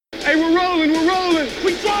Hey, we're rolling.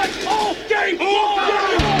 We drive all game long.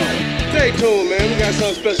 Stay tuned, man. We got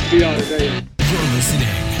something special for y'all today. You're listening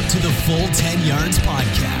to the Full 10 Yards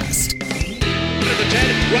Podcast. To the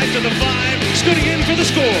 10, right to the 5, scooting in for the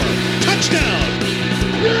score. Touchdown.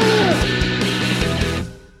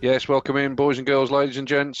 Yes, welcome in, boys and girls, ladies and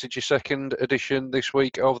gents. It's your second edition this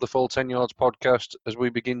week of the Full 10 Yards Podcast as we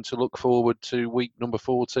begin to look forward to week number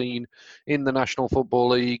 14 in the National Football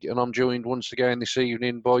League. And I'm joined once again this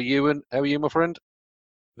evening by Ewan. How are you, my friend?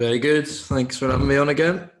 Very good. Thanks for having me on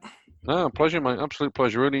again. Pleasure, mate. Absolute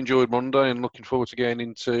pleasure. Really enjoyed Monday and looking forward to getting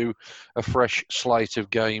into a fresh slate of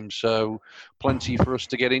games. So plenty for us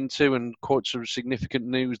to get into and quite some significant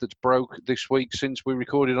news that's broke this week since we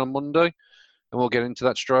recorded on Monday. And we'll get into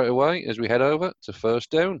that straight away as we head over to First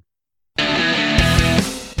Down.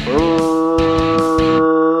 First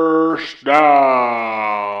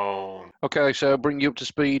down. Okay, so I'll bring you up to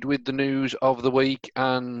speed with the news of the week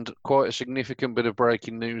and quite a significant bit of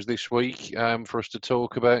breaking news this week for us to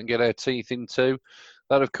talk about and get our teeth into.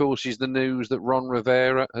 That, of course, is the news that Ron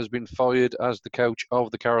Rivera has been fired as the coach of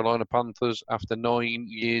the Carolina Panthers after 9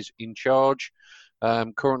 years in charge.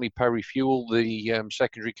 Currently, Perry Fewell, the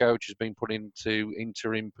secondary coach, has been put into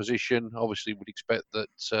interim position. Obviously, we'd expect that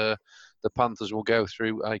the Panthers will go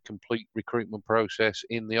through a complete recruitment process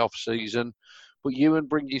in the off-season. But Ewan,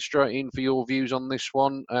 bring you straight in for your views on this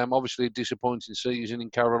one. Obviously, a disappointing season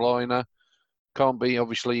in Carolina. Can't be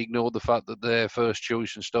obviously ignored the fact that their first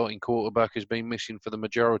choice and starting quarterback has been missing for the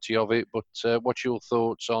majority of it. But what's your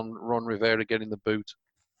thoughts on Ron Rivera getting the boot?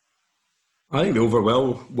 I think the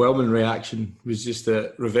overwhelming reaction was just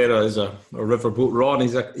that Rivera is a riverboat Ron.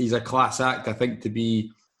 He's a class act. I think to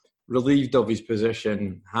be relieved of his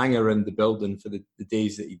position, hang around the building for the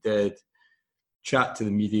days that he did, chat to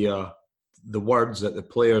the media, the words that the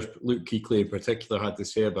players, Luke Kuechly in particular, had to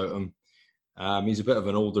say about him. He's a bit of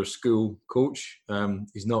an older school coach.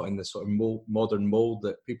 He's not in the sort of modern mould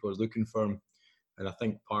that people are looking for him. And I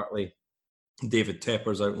think partly David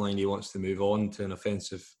Tepper's outlined he wants to move on to an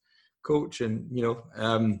offensive coach, and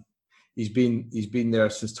he's been there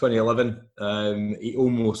since 2011. He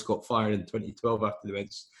almost got fired in 2012 after they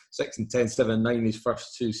went 6-10, 7-9 his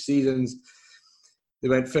first two seasons. They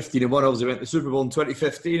went 15-1. Obviously, went to the Super Bowl in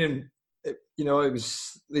 2015, and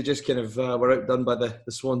they just kind of were outdone by the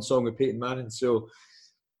swan song of Peyton Manning. So,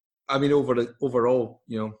 I mean, overall,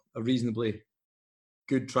 a reasonably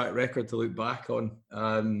good track record to look back on.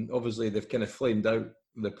 Obviously, they've kind of flamed out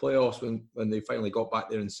the playoffs when they finally got back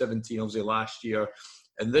there in 17, obviously last year,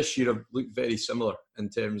 and this year have looked very similar in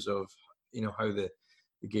terms of how the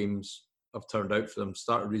games have turned out for them.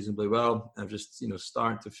 Started reasonably well and just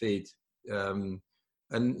starting to fade. And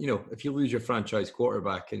if you lose your franchise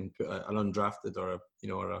quarterback and put an undrafted or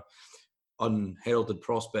a unheralded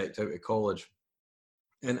prospect out of college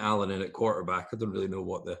in Allen and at quarterback, I don't really know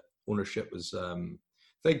what the ownership was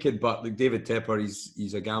thinking, but like David Tepper,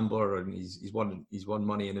 he's a gambler and he's won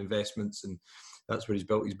money in investments, and that's where he's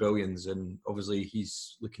built his billions. And obviously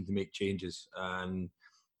he's looking to make changes, and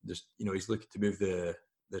just he's looking to move the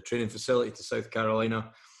training facility to South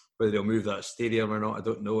Carolina. Whether they'll move that stadium or not, I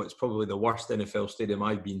don't know. It's probably the worst NFL stadium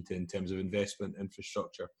I've been to in terms of investment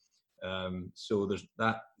infrastructure. So there's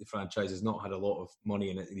that. The franchise has not had a lot of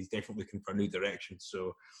money in it, and he's definitely looking for a new direction.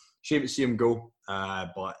 So shame to see him go, but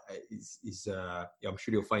I'm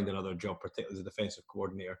sure he'll find another job, particularly as a defensive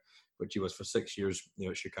coordinator, which he was for 6 years,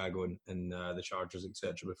 at Chicago and the Chargers,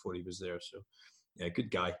 etc. before he was there. So, yeah,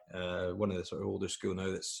 good guy. One of the sort of older school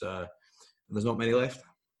now. There's not many left.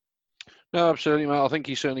 No, absolutely, mate. I think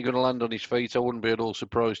he's certainly going to land on his feet. I wouldn't be at all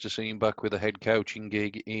surprised to see him back with a head coaching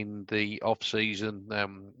gig in the off-season.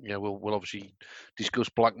 We'll obviously discuss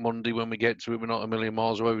Black Monday when we get to it. We're not a million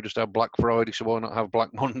miles away. We just have Black Friday, so why not have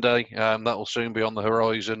Black Monday? That will soon be on the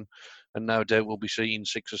horizon, and no doubt we'll be seeing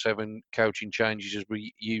 6 or 7 coaching changes as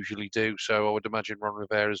we usually do. So I would imagine Ron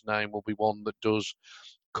Rivera's name will be one that does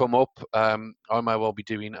come up. I may well be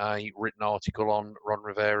doing a written article on Ron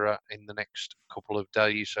Rivera in the next couple of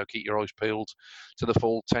days, so keep your eyes peeled to the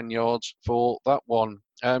Full 10 Yards for that one.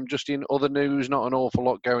 Just in other news, not an awful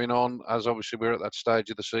lot going on, as obviously we're at that stage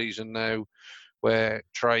of the season now where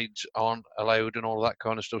trades aren't allowed and all that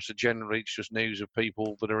kind of stuff. So generally it's just news of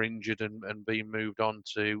people that are injured and being moved on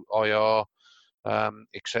to IR,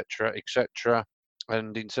 etc., etc.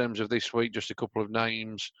 And in terms of this week, just a couple of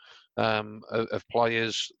names of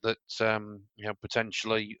players that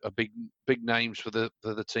potentially are big names for the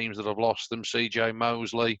teams that have lost them. CJ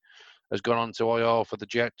Mosley has gone on to IR for the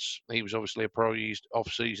Jets. He was obviously a prized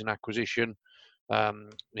off-season acquisition.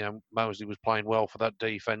 Mosley was playing well for that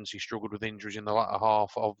defence. He struggled with injuries in the latter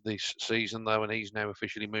half of this season, though, and he's now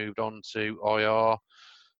officially moved on to IR.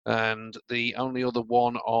 And the only other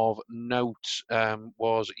one of note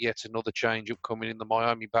was yet another change upcoming in the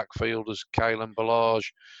Miami backfield as Kalen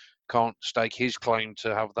Ballage can't stake his claim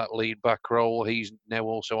to have that lead back role. He's now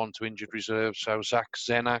also on to injured reserve. So Zach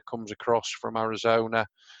Zenner comes across from Arizona.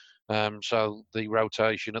 So the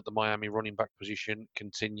rotation at the Miami running back position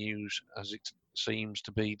continues as it seems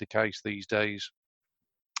to be the case these days.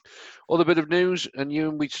 Other bit of news, and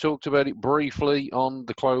we talked about it briefly on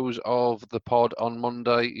the close of the pod on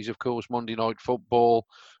Monday, is of course Monday Night Football,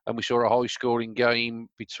 and we saw a high-scoring game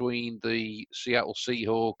between the Seattle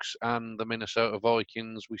Seahawks and the Minnesota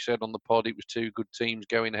Vikings. We said on the pod it was two good teams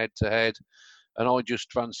going head-to-head, and I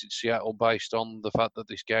just fancied Seattle based on the fact that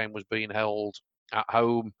this game was being held at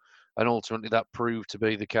home, and ultimately that proved to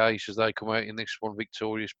be the case as they come out in this one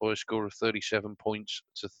victorious by a score of 37 points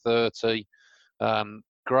to 30.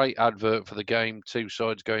 Great advert for the game. Two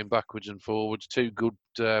sides going backwards and forwards. Two good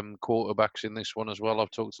quarterbacks in this one as well.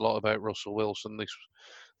 I've talked a lot about Russell Wilson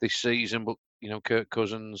this season, but Kirk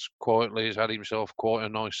Cousins quietly has had himself quite a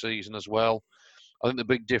nice season as well. I think the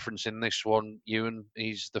big difference in this one, Ewan,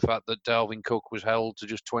 is the fact that Dalvin Cook was held to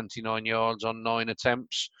just 29 yards on 9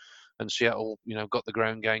 attempts, and Seattle, got the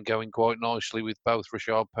ground game going quite nicely with both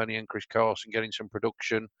Rashard Penny and Chris Carson getting some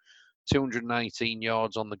production. 218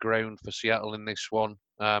 yards on the ground for Seattle in this one.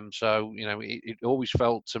 So, it always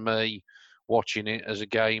felt to me watching it as a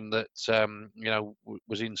game that,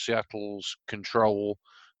 was in Seattle's control.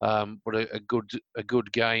 But a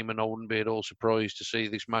good game, and I wouldn't be at all surprised to see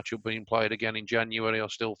this matchup being played again in January. I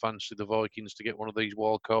still fancy the Vikings to get one of these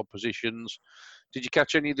wildcard positions. Did you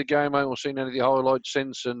catch any of the game or seen any of the highlights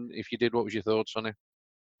since? And if you did, what was your thoughts on it?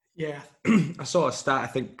 Yeah, I saw a stat. I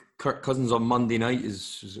think Kirk Cousins on Monday night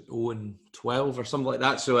is 0-12 or something like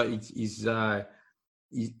that. So he's the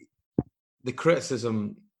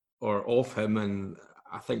criticism of him, and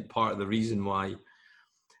I think part of the reason why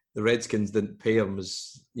the Redskins didn't pay him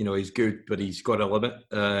was, he's good, but he's got a limit.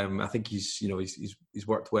 I think he's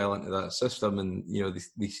worked well into that system, and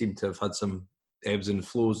they seem to have had some ebbs and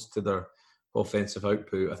flows to their offensive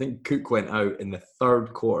output. I think Cook went out in the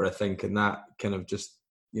third quarter, I think, and that kind of just,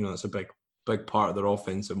 it's a big part of their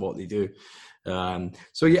offense and what they do. I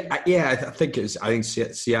think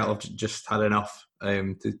Seattle just had enough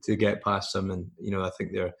to get past them, and I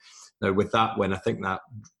think they're now with that win. I think that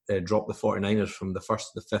dropped the 49ers from the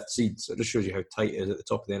first to the fifth seed, so it just shows you how tight it is at the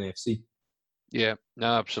top of the NFC. Yeah,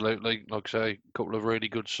 no, absolutely. Like I say, a couple of really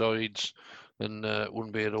good sides, and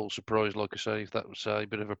wouldn't be at all surprised, like I say, if that was a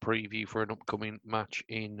bit of a preview for an upcoming match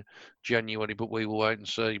in January, but we will wait and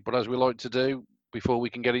see. But as we like to do, before we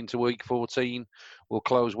can get into week 14, we'll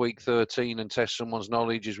close week 13 and test someone's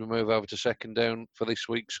knowledge as we move over to second down for this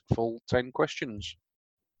week's full 10 questions.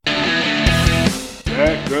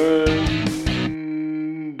 Second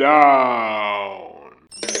down.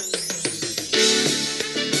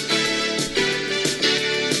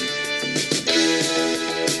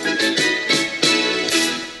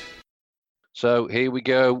 So here we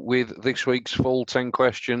go with this week's full 10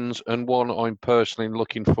 questions, and one I'm personally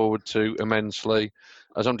looking forward to immensely,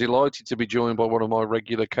 as I'm delighted to be joined by one of my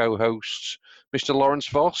regular co-hosts, Mr. Lawrence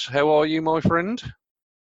Voss. How are you, my friend?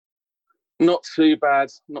 Not too bad.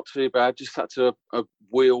 Just had to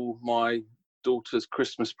wheel my daughter's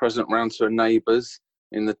Christmas present round to her neighbours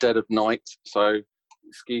in the dead of night. So,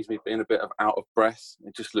 excuse me being a bit out of breath.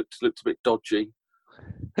 It just looked a bit dodgy.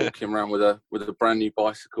 Walking around with a brand new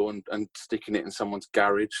bicycle and sticking it in someone's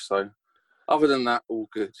garage. So, other than that, all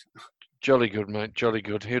good. Jolly good, mate. Jolly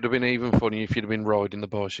good. It would have been even funny if you'd have been riding the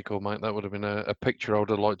bicycle, mate. That would have been a picture I would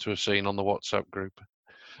have liked to have seen on the WhatsApp group.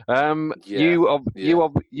 You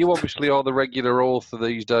obviously are the regular author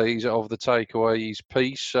these days of the Takeaways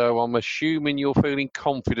piece, so I'm assuming you're feeling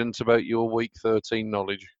confident about your Week 13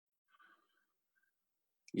 knowledge.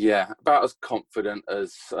 Yeah, about as confident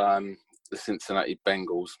as the Cincinnati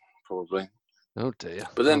Bengals, probably. Oh dear!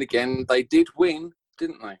 But then again, they did win,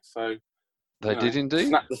 didn't they? So they did indeed.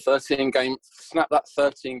 Snap that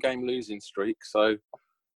 13-game losing streak. So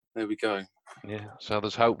there we go. Yeah, so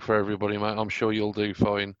there's hope for everybody, mate. I'm sure you'll do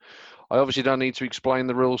fine. I obviously don't need to explain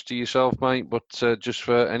the rules to yourself, mate, but just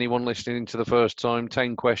for anyone listening to the first time,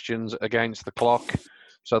 10 questions against the clock.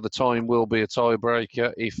 So the time will be a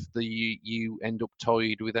tiebreaker if you end up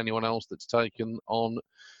tied with anyone else that's taken on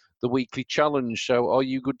the weekly challenge. So are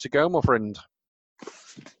you good to go, my friend?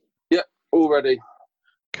 Yeah, all ready.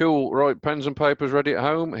 Cool. Right, pens and papers ready at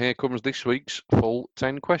home. Here comes this week's full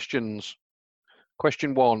 10 questions.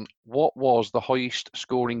 Question 1. What was the highest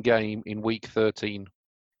scoring game in Week 13?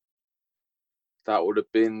 That would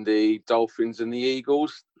have been the Dolphins and the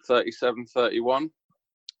Eagles, 37-31.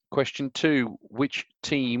 Question 2. Which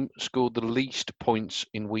team scored the least points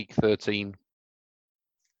in Week 13?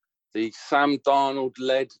 The Sam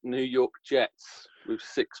Darnold-led New York Jets with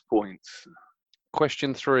 6 points.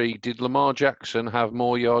 Question 3. Did Lamar Jackson have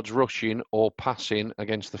more yards rushing or passing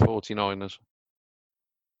against the 49ers?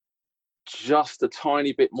 Just a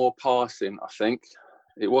tiny bit more passing, I think.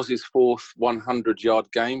 It was his 4th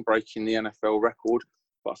 100-yard game, breaking the NFL record,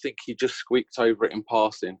 but I think he just squeaked over it in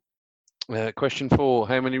passing. Question 4.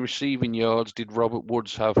 How many receiving yards did Robert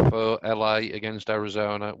Woods have for LA against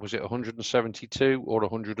Arizona? Was it 172 or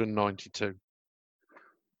 192?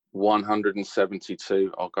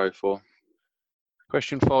 172, I'll go for.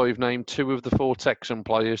 Question 5. Name 2 of the 4 Texan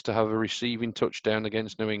players to have a receiving touchdown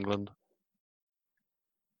against New England.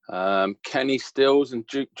 Kenny Stills and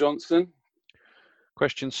Duke Johnson.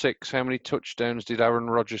 Question 6. How many touchdowns did Aaron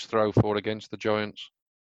Rodgers throw for against the Giants?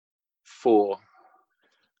 4.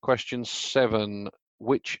 Question 7.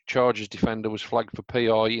 Which Chargers defender was flagged for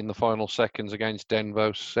PI in the final seconds against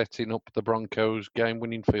Denver, setting up the Broncos'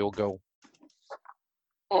 game-winning field goal?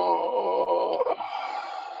 Oh,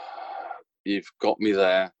 you've got me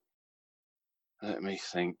there. Let me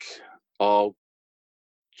think. I'll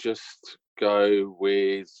just go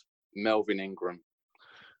with Melvin Ingram.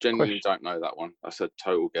 Genuinely don't know that one. That's a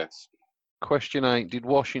total guess. Question 8. Did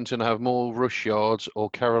Washington have more rush yards or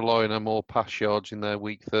Carolina more pass yards in their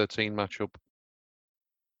Week 13 matchup?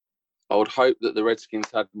 I would hope that the Redskins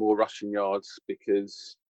had more rushing yards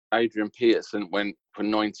because Adrian Peterson went for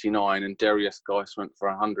 99 and Darius Geis went for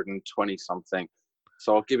 120-something.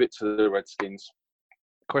 So I'll give it to the Redskins.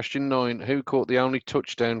 Question 9. Who caught the only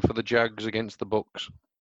touchdown for the Jags against the Bucks?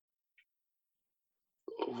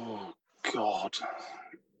 Oh, God.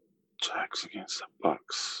 Jags against the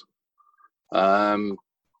Bucks.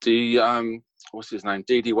 What's his name?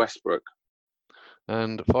 D.D. Westbrook.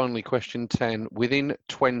 And finally, question 10. Within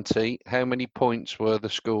 20, how many points were there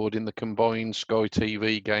scored in the combined Sky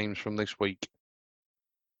TV games from this week?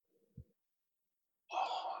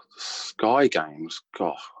 Oh, the Sky games.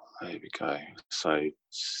 God, there we go. So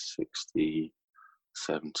 60,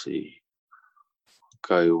 70.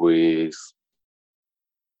 Go with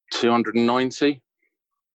 290.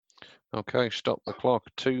 Okay, stop the clock.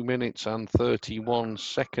 2 minutes and 31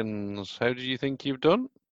 seconds. How did you think you've done?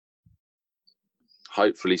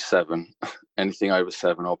 Hopefully 7. Anything over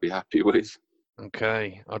 7, I'll be happy with.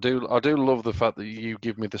 Okay, I do love the fact that you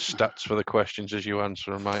give me the stats for the questions as you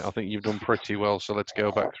answer them, mate. I think you've done pretty well. So let's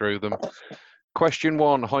go back through them. Question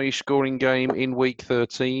 1: highest scoring game in Week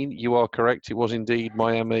 13. You are correct. It was indeed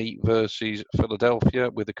Miami versus Philadelphia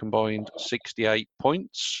with a combined 68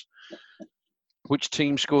 points. Which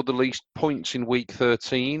team scored the least points in Week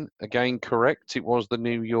 13? Again, correct. It was the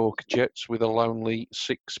New York Jets with a lonely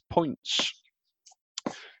 6 points.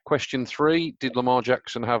 Question 3, did Lamar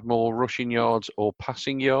Jackson have more rushing yards or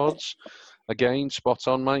passing yards? Again, spot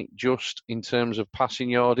on, mate. Just in terms of passing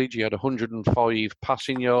yardage, he had 105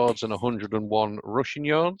 passing yards and 101 rushing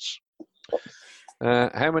yards.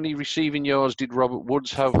 How many receiving yards did Robert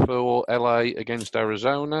Woods have for LA against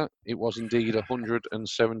Arizona? It was indeed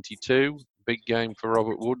 172. Big game for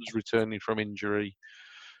Robert Woods, returning from injury.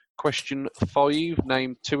 Question 5,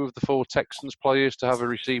 name 2 of the 4 Texans players to have a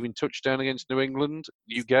receiving touchdown against New England.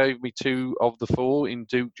 You gave me 2 of the 4 in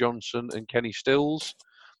Duke Johnson and Kenny Stills.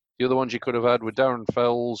 The other ones you could have had were Darren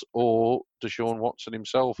Fells or Deshaun Watson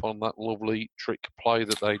himself on that lovely trick play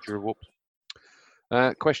that they drew up.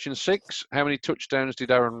 Question 6, how many touchdowns did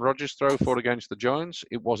Aaron Rodgers throw for against the Giants?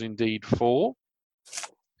 It was indeed 4.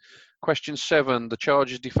 Question 7, the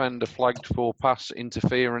Chargers defender flagged for pass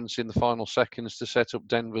interference in the final seconds to set up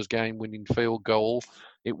Denver's game-winning field goal.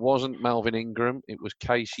 It wasn't Melvin Ingram, it was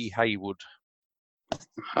Casey Hayward.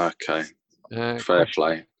 Okay. Fair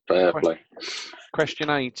play. Question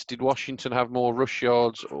 8, did Washington have more rush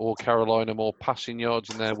yards or Carolina more passing yards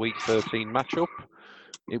in their Week 13 matchup?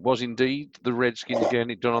 It was indeed the Redskins getting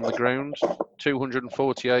it done on the ground.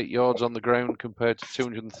 248 yards on the ground compared to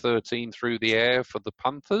 213 through the air for the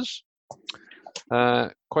Panthers.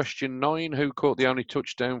 Question 9, who caught the only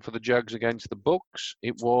touchdown for the Jags against the Bucks?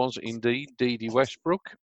 It was indeed D.D. Westbrook.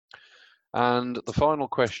 And the final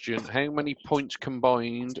question, how many points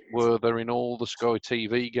combined were there in all the Sky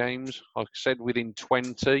TV games? I said within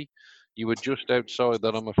 20. You were just outside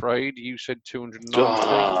that, I'm afraid. You said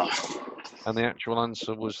 290. And the actual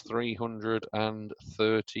answer was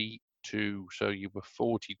 332. So you were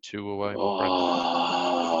 42 away, my friend.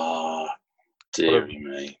 Oh, dear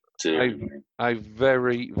me. A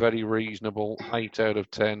very, very reasonable 8 out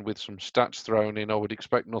of 10 with some stats thrown in. I would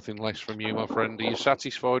expect nothing less from you, my friend. Are you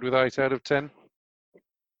satisfied with 8 out of 10?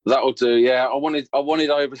 That'll do. Yeah, I wanted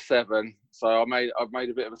over 7. So I've made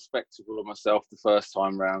a bit of a spectacle of myself the first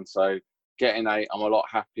time round. So getting 8, I'm a lot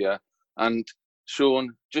happier. And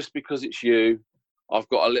Sean, just because it's you, I've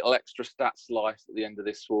got a little extra stat slice at the end of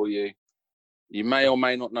this for you. You may or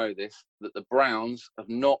may not know this, that the Browns have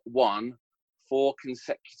not won 4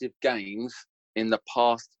 consecutive games in the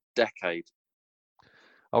past decade.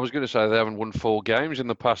 I was going to say they haven't won 4 games in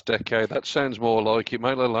the past decade. That sounds more like it,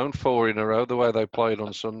 mate, let alone 4 in a row, the way they played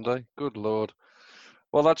on Sunday. Good Lord.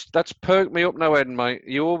 Well, that's perked me up now, Ed, mate.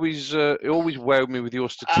 You always wowed me with your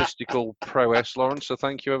statistical prowess, Lawrence, so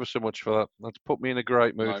thank you ever so much for that. That's put me in a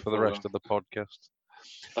great mood for the rest of the podcast.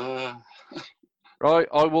 Right,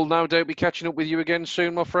 I will no doubt be catching up with you again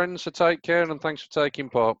soon, my friends, so take care and thanks for taking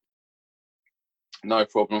part. No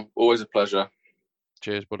problem. Always a pleasure.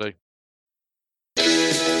 Cheers, buddy.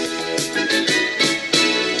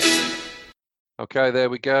 Okay, there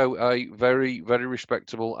we go. A very, very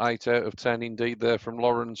respectable 8 out of 10 indeed there from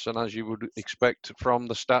Lawrence. And as you would expect from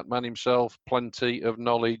the stat man himself, plenty of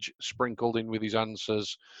knowledge sprinkled in with his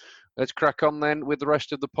answers. Let's crack on then with the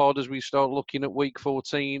rest of the pod as we start looking at week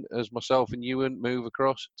 14 as myself and Ewan move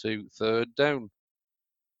across to third down.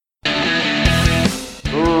 Third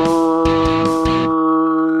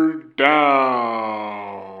down.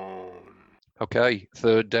 Okay,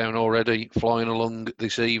 third down already, flying along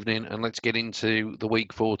this evening, and let's get into the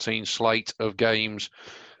Week 14 slate of games.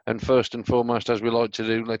 And first and foremost, as we like to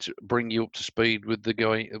do, let's bring you up to speed with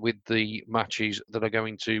the matches that are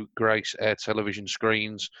going to grace our television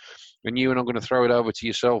screens. And you and I'm going to throw it over to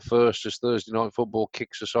yourself first as Thursday Night Football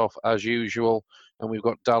kicks us off as usual. And we've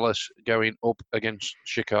got Dallas going up against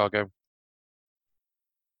Chicago.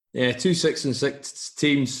 Yeah, 2 6-6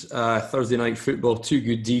 teams, Thursday Night Football, 2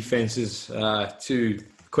 good defences, 2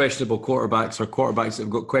 questionable quarterbacks or quarterbacks that have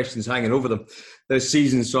got questions hanging over them this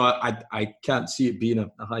season. So I can't see it being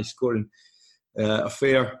a high-scoring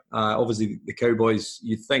affair. Obviously, the Cowboys,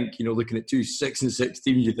 you'd think, looking at 2 6-6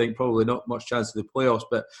 teams, you'd think probably not much chance of the playoffs.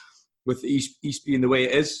 But with the East being the way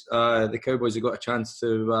it is, the Cowboys have got a chance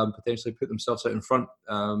to potentially put themselves out in front,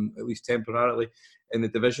 at least temporarily, in the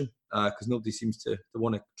division, because nobody seems to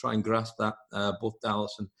want to try and grasp that. Both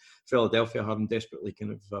Dallas and Philadelphia having desperately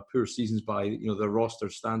kind of poor seasons by their roster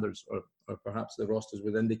standards, or perhaps the rosters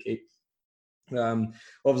would indicate.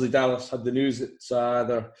 Obviously, Dallas had the news that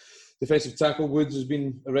their defensive tackle Woods has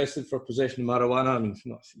been arrested for possession of marijuana. I mean, it's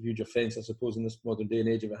not a huge offence, I suppose, in this modern day and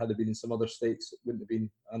age. If it had been in some other states, it wouldn't have been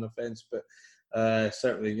an offence. But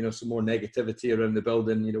certainly, some more negativity around the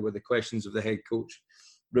building, where the questions of the head coach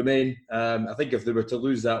remain. I think if they were to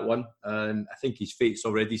lose that one, I think his fate's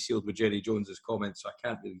already sealed with Jerry Jones's comments, so I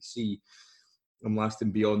can't really see him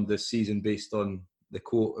lasting beyond this season based on the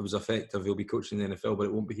quote. It was effective, he'll be coaching the NFL, but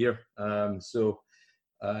it won't be here. So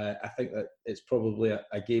I think that it's probably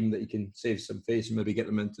a game that he can save some face and maybe get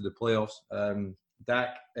them into the playoffs.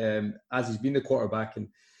 Dak, as he's been the quarterback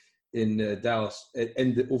in Dallas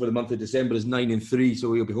over the month of December, is 9-3,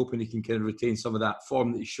 so he'll be hoping he can kind of retain some of that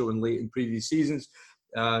form that he's shown late in previous seasons.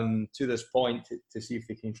 To this point, to see if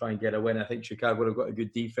they can try and get a win. I think Chicago have got a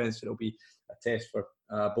good defense. It'll be a test for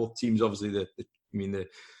both teams. Obviously,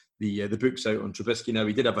 the book's out on Trubisky now.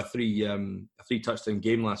 He did have a three touchdown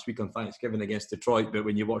game last week on Thanksgiving against Detroit, but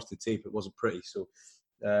when you watch the tape, it wasn't pretty. So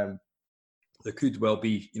there could well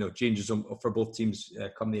be changes for both teams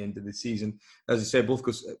come the end of the season. As I said, both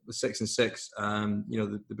go 6-6.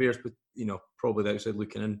 The Bears, probably the outside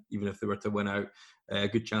looking in, even if they were to win out, a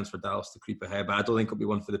good chance for Dallas to creep ahead. But I don't think it'll be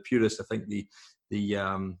one for the purists. I think the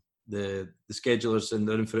schedulers and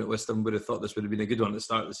their infinite wisdom would have thought this would have been a good one at the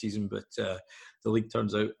start of the season, but the league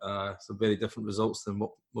turns out some very different results than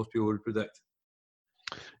what most people would predict.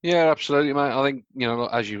 Yeah, absolutely, mate. I think,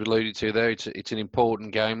 as you've alluded to there, it's an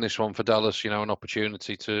important game, this one for Dallas, an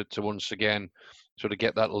opportunity to once again sort of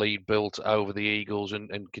get that lead built over the Eagles and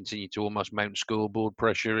continue to almost mount scoreboard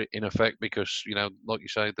pressure in effect because, like you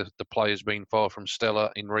say, the play has been far from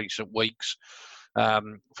stellar in recent weeks.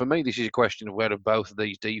 For me, this is a question of where have both of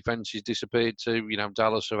these defences disappeared to.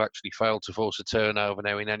 Dallas have actually failed to force a turnover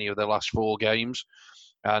now in any of their last 4 games.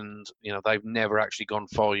 And, they've never actually gone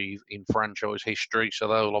 5 in franchise history. So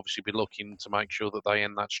they'll obviously be looking to make sure that they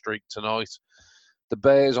end that streak tonight. The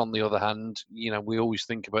Bears, on the other hand, we always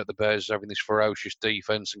think about the Bears having this ferocious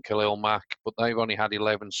defense and Khalil Mack, but they've only had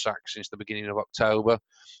 11 sacks since the beginning of October,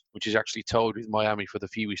 which is actually tied with Miami for the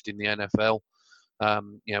fewest in the NFL.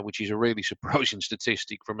 Which is a really surprising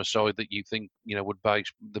statistic from a side that you think, would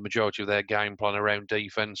base the majority of their game plan around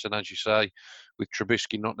defense. And as you say, with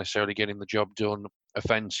Trubisky not necessarily getting the job done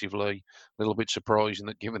offensively, a little bit surprising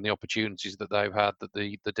that given the opportunities that they've had, that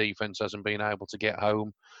the defence hasn't been able to get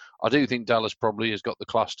home. I do think Dallas probably has got the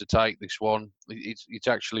class to take this one. It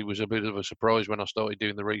actually was a bit of a surprise when I started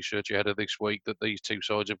doing the research ahead of this week that these two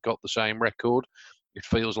sides have got the same record. It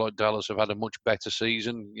feels like Dallas have had a much better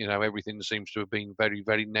season. Everything seems to have been very,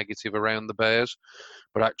 very negative around the Bears.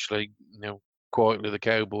 But actually, quietly the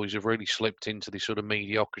Cowboys have really slipped into this sort of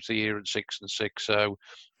mediocrity here at 6-6. So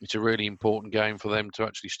it's a really important game for them to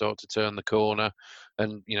actually start to turn the corner.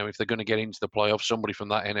 And, if they're going to get into the playoffs, somebody from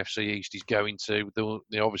that NFC East is going to.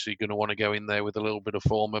 They're obviously going to want to go in there with a little bit of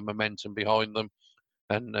form and momentum behind them.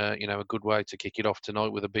 And, a good way to kick it off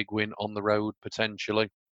tonight with a big win on the road, potentially.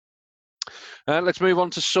 Let's move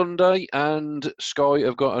on to Sunday, and Sky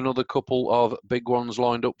have got another couple of big ones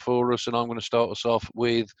lined up for us, and I'm going to start us off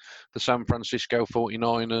with the San Francisco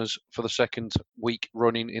 49ers for the second week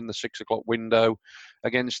running in the 6 o'clock window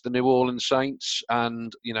against the New Orleans Saints.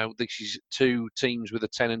 And, this is two teams with a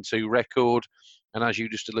 10-2 record. And as you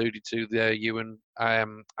just alluded to there, Ewan,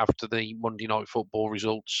 after the Monday Night Football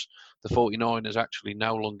results, the 49ers actually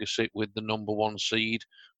no longer sit with the number one seed,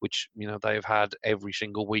 which, they have had every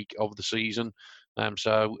single week of the season.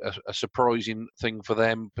 So a surprising thing for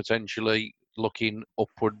them, potentially looking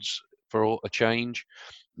upwards for a change.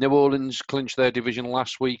 New Orleans clinched their division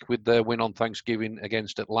last week with their win on Thanksgiving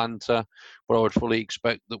against Atlanta, but I would fully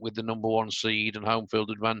expect that with the number one seed and home field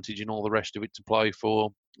advantage and all the rest of it to play for,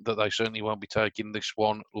 that they certainly won't be taking this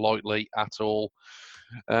one lightly at all.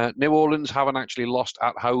 New Orleans haven't actually lost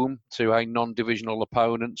at home to a non-divisional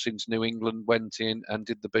opponent since New England went in and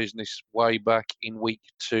did the business way back in week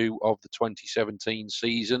 2 of the 2017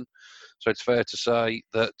 season. So it's fair to say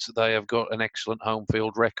that they have got an excellent home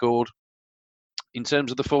field record. In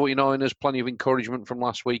terms of the 49ers, plenty of encouragement from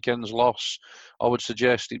last weekend's loss. I would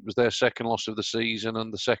suggest it was their second loss of the season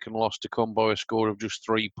and the second loss to come by a score of just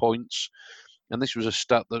 3 points. And this was a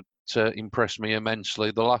stat that impressed me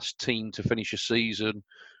immensely. The last team to finish a season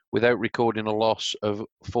without recording a loss of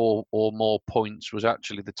 4 or more points was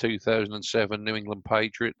actually the 2007 New England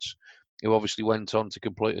Patriots, who obviously went on to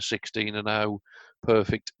complete a 16-0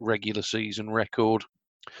 perfect regular season record.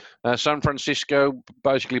 San Francisco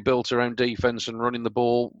basically built around defense and running the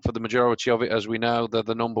ball for the majority of it. As we know, they're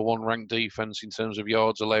the number one ranked defense in terms of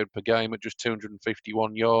yards allowed per game at just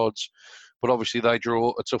 251 yards. But obviously they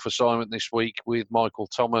draw a tough assignment this week with Michael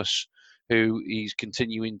Thomas, who is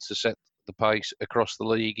continuing to set the pace across the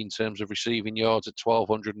league in terms of receiving yards at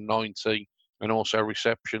 1,290 and also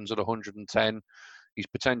receptions at 110. He's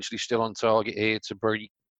potentially still on target here to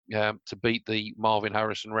beat the Marvin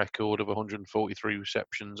Harrison record of 143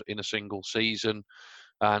 receptions in a single season.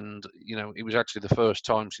 And, it was actually the first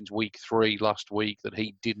time since week 3 last week that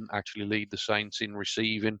he didn't actually lead the Saints in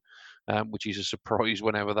receiving, which is a surprise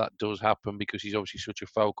whenever that does happen because he's obviously such a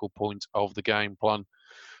focal point of the game plan.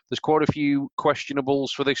 There's quite a few questionables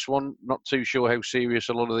for this one. Not too sure how serious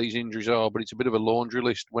a lot of these injuries are, but it's a bit of a laundry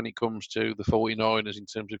list when it comes to the 49ers in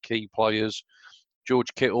terms of key players.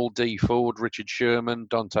 George Kittle, Dee Ford, Richard Sherman,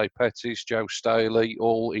 Dante Pettis, Joe Staley,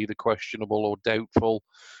 all either questionable or doubtful.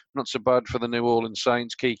 Not so bad for the New Orleans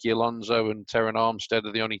Saints. Kiki Alonso and Terran Armstead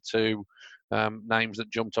are the only two names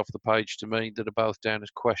that jumped off the page to me that are both down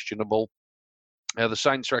as questionable. The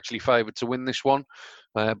Saints are actually favoured to win this one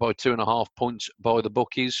by 2.5 points by the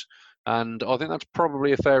bookies. And I think that's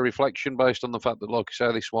probably a fair reflection based on the fact that, like I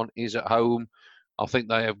say, this one is at home. I think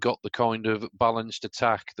they have got the kind of balanced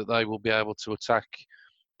attack that they will be able to attack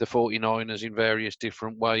the 49ers in various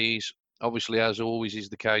different ways. Obviously, as always is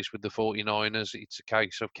the case with the 49ers, it's a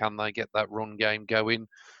case of can they get that run game going.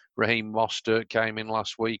 Raheem Mostert came in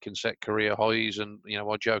last week and set career highs. And,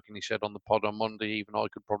 I jokingly said on the pod on Monday, even I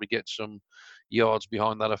could probably get some yards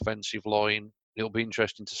behind that offensive line. It'll be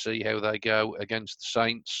interesting to see how they go against the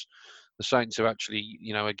Saints. The Saints have actually,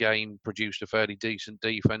 again, produced a fairly decent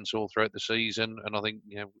defence all throughout the season. And I think,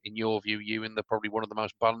 in your view, Ewan, they're probably one of the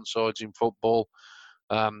most balanced sides in football.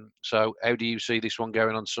 So how do you see this one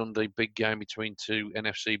going on Sunday? Big game between two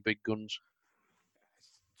NFC big guns.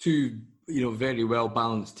 Two, very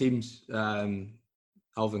well-balanced teams.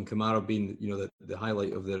 Alvin Kamara being, the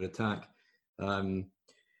highlight of their attack.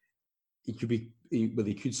 He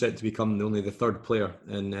could set to become only the third player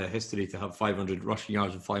in history to have 500 rushing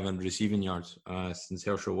yards and 500 receiving yards since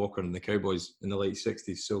Herschel Walker and the Cowboys in the late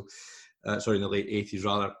 60s. So, in the late 80s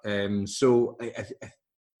rather. So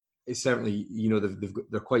it's certainly,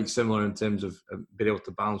 they're quite similar in terms of being able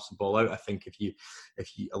to balance the ball out. I think if you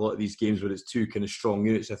a lot of these games where it's two kind of strong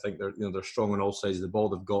units, I think they're strong on all sides of the ball.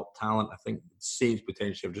 They've got talent. I think Saints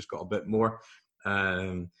potentially have just got a bit more.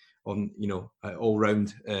 on all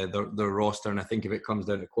round their roster. And I think if it comes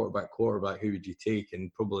down to quarterback, who would you take?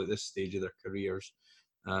 And probably at this stage of their careers,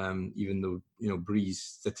 even though Breeze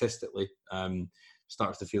statistically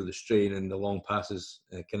starts to feel the strain and the long passes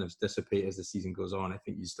kind of dissipate as the season goes on, I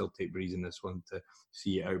think you still take Breeze in this one to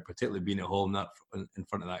see it out, particularly being at home in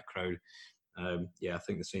front of that crowd. I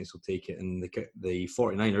think the Saints will take it, and the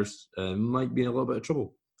 49ers might be in a little bit of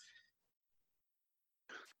trouble.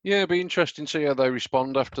 Yeah, it'd be interesting to see how they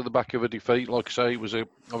respond after the back of a defeat. Like I say, it was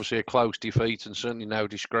obviously a close defeat, and certainly no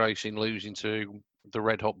disgrace in losing to the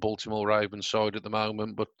red-hot Baltimore Ravens side at the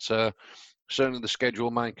moment. But certainly the schedule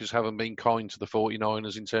makers haven't been kind to the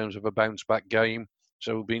 49ers in terms of a bounce-back game.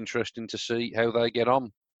 So it'll be interesting to see how they get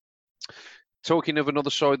on. Talking of another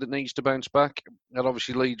side that needs to bounce back, that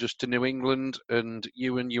obviously leads us to New England. And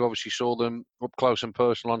you obviously saw them up close and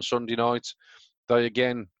personal on Sunday night. They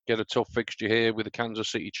again get a tough fixture here with the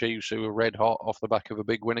Kansas City Chiefs, who are red hot off the back of a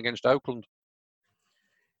big win against Oakland.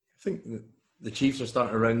 I think the Chiefs are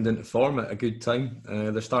starting to round into form at a good time.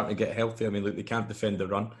 They're starting to get healthy. I mean, look, they can't defend the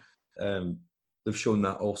run. They've shown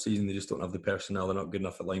that all season. They just don't have the personnel. They're not good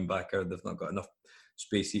enough at linebacker. They've not got enough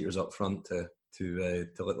space eaters up front to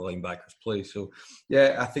let the linebackers play. So,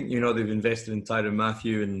 yeah, I think they've invested in Tyrann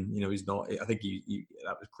Mathieu, and he's not. I think he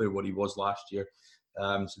that was clear what he was last year.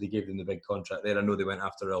 So they gave him the big contract there. I know they went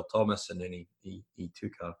after Earl Thomas, and then he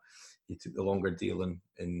took the longer deal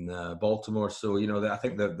in Baltimore. So I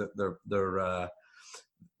think that they're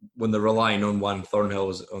when they're relying on Juan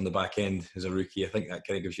Thornhill on the back end as a rookie, I think that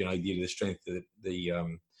kind of gives you an idea of the strength of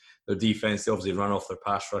their defense. They obviously run off their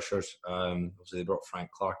pass rushers. Obviously they brought Frank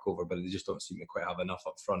Clark over, but they just don't seem to quite have enough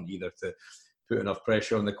up front either to put enough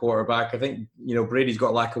pressure on the quarterback. I think Brady's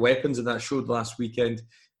got a lack of weapons, and that showed last weekend.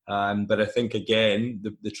 But I think, again,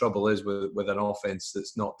 the trouble is with an offense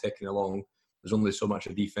that's not ticking along, there's only so much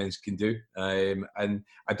a defense can do. And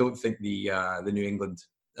I don't think the New England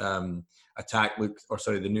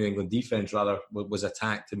the New England defense rather was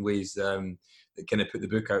attacked in ways that kind of put the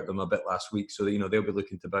book out of them a bit last week. So they'll be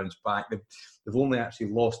looking to bounce back. They've only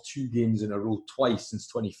actually lost 2 games in a row twice since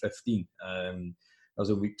 2015. That was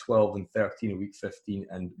in week 12 and 13 of week 15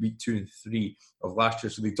 and week 2 and 3 of last year.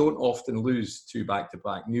 So they don't often lose 2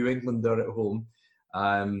 back-to-back. New England are at home.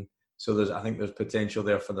 So I think there's potential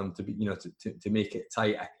there for them to be, to make it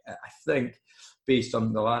tight. I think based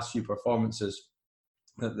on the last few performances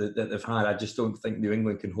that they've had, I just don't think New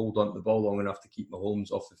England can hold on to the ball long enough to keep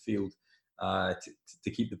Mahomes off the field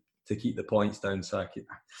to keep the points down. So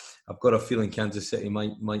I've got a feeling Kansas City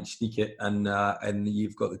might sneak it, and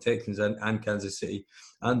you've got the Texans and Kansas City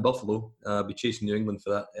and Buffalo be chasing New England for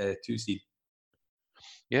that 2 seed.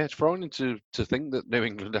 Yeah, it's frightening to think that New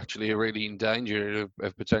England actually are really in danger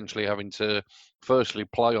of potentially having to firstly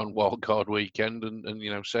play on wildcard weekend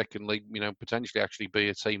and secondly, potentially actually be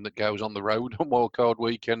a team that goes on the road on wildcard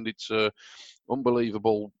weekend. It's a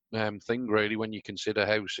unbelievable thing, really, when you consider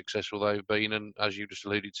how successful they've been. And as you just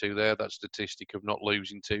alluded to there, that statistic of not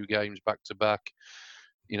losing 2 games back to back,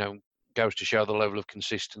 goes to show the level of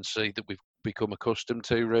consistency that we've become accustomed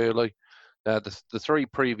to, really. The 3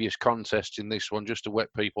 previous contests in this one, just to whet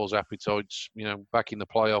people's appetites, back in the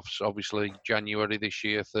playoffs, obviously, January this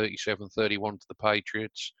year, 37-31 to the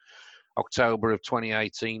Patriots. October of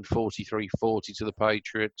 2018, 43-40 to the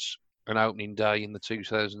Patriots. An opening day in the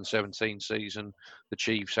 2017 season, the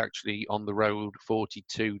Chiefs actually on the road,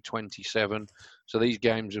 42-27. So these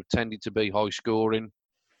games have tended to be high scoring.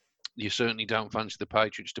 You certainly don't fancy the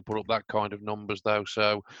Patriots to put up that kind of numbers, though.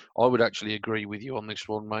 So I would actually agree with you on this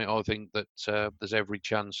one, mate. I think that there's every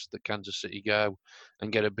chance that Kansas City go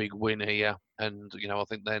and get a big win here. And, I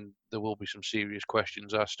think then there will be some serious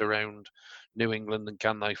questions asked around New England, and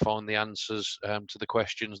can they find the answers to the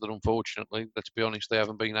questions that, unfortunately, let's be honest, they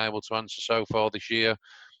haven't been able to answer so far this year.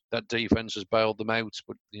 That defense has bailed them out,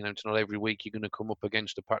 but it's not every week you're going to come up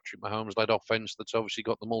against a Patrick Mahomes-led offense that's obviously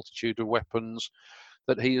got the multitude of weapons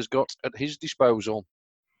that he has got at his disposal.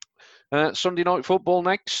 Sunday night football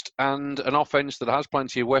next, and an offense that has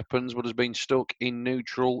plenty of weapons but has been stuck in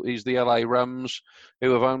neutral is the LA Rams,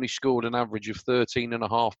 who have only scored an average of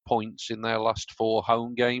 13.5 points in their last 4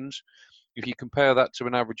 home games. If you compare that to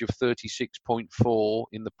an average of 36.4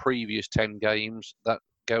 in the previous 10 games, that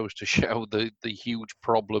goes to show the huge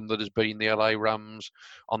problem that has been the LA Rams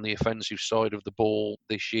on the offensive side of the ball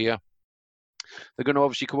this year. They're going to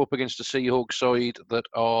obviously come up against a Seahawks side that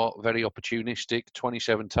are very opportunistic.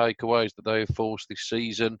 27 takeaways that they've forced this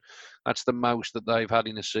season. That's the most that they've had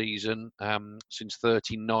in a season since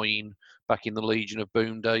 39 back in the Legion of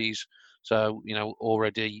Boom days. So,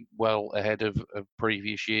 already well ahead of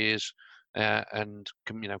previous years. And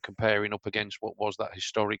comparing up against what was that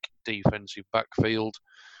historic defensive backfield.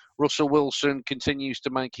 Russell Wilson continues to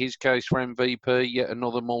make his case for MVP, yet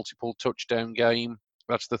another multiple touchdown game.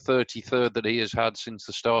 That's the 33rd that he has had since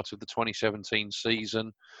the start of the 2017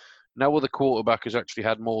 season. No other quarterback has actually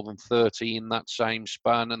had more than 30 in that same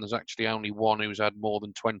span, and there's actually only one who's had more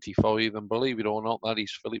than 25. And believe it or not, that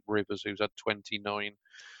is Philip Rivers, who's had 29.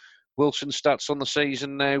 Wilson's stats on the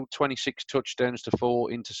season now, 26 touchdowns to 4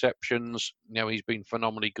 interceptions. He's been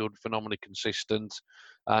phenomenally good, phenomenally consistent.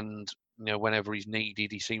 And, whenever he's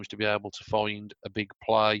needed, he seems to be able to find a big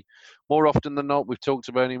play. More often than not, we've talked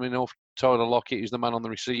about him enough. Tyler Lockett is the man on the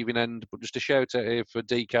receiving end. But just a shout out here for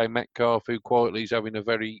DK Metcalf, who quietly is having a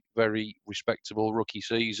very, very respectable rookie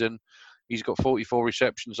season. He's got 44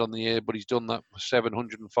 receptions on the year, but he's done that for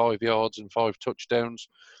 705 yards and 5 touchdowns.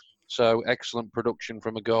 So excellent production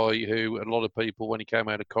from a guy who a lot of people, when he came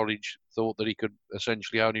out of college, thought that he could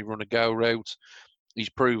essentially only run a go route. He's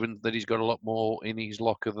proven that he's got a lot more in his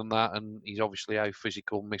locker than that, and he's obviously a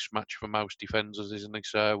physical mismatch for most defenders, isn't he?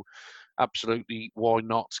 So absolutely, why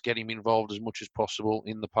not get him involved as much as possible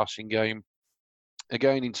in the passing game?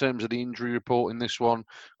 Again, in terms of the injury report in this one,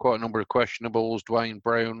 quite a number of questionables. Dwayne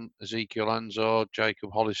Brown, Ezekiel Ansah,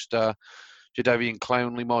 Jacob Hollister, Jadeveon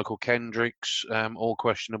Clowney, Michael Kendricks, all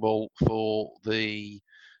questionable for the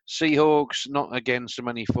Seahawks. Not again so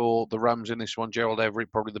many for the Rams in this one. Gerald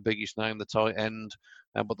Everett, probably the biggest name, the tight end,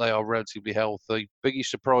 but they are relatively healthy.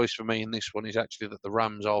 Biggest surprise for me in this one is actually that the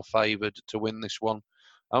Rams are favoured to win this one.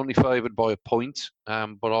 Only favoured by a point,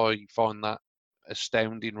 but I find that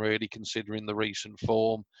astounding, really, considering the recent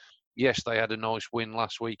form. Yes, they had a nice win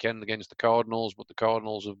last weekend against the Cardinals, but the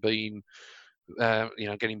Cardinals have been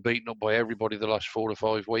getting beaten up by everybody the last 4 to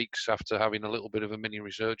 5 weeks after having a little bit of a mini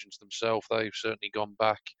resurgence themselves. They've certainly gone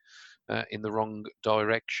back in the wrong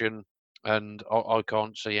direction, and I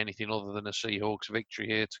can't see anything other than a Seahawks victory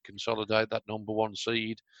here to consolidate that number 1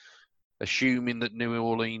 seed. Assuming that New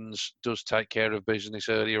Orleans does take care of business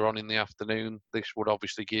earlier on in the afternoon, this would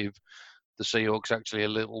obviously give the Seahawks actually a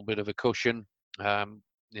little bit of a cushion.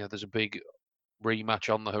 There's a big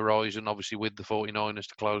rematch on the horizon, obviously, with the 49ers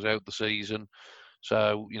to close out the season.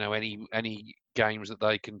 So, any games that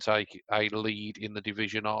they can take a lead in the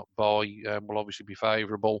division by will obviously be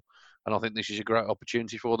favourable. And I think this is a great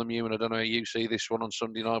opportunity for them, Ewan. I don't know how you see this one on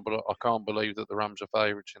Sunday night, but I can't believe that the Rams are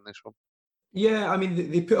favourites in this one. Yeah, I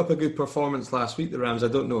mean, they put up a good performance last week, the Rams. I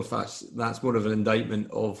don't know if that's more of an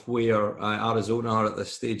indictment of where Arizona are at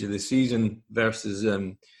this stage of the season versus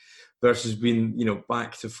being,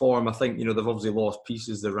 back to form. I think, they've obviously lost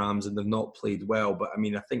pieces, the Rams, and they've not played well. But I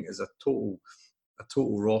mean, I think as a total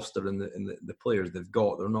roster and the players they've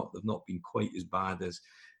got, they've not been quite as bad as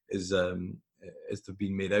they've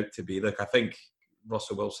been made out to be. Look, I think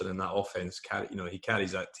Russell Wilson in that offense, he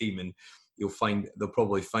carries that team, and they'll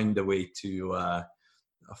probably find a way to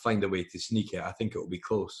sneak it. I think it will be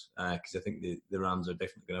close because I think the Rams are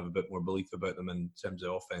definitely going to have a bit more belief about them in terms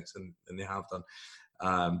of offense than they have done.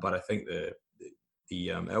 But I think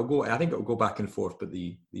it'll go back and forth. But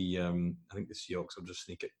I think the Seahawks will just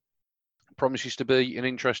sneak it. Promises to be an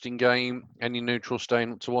interesting game. Any neutral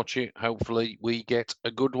staying up to watch it. Hopefully we get a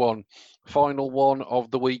good one. Final one of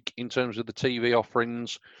the week in terms of the TV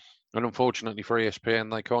offerings. And unfortunately for ESPN,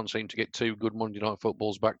 they can't seem to get 2 good Monday Night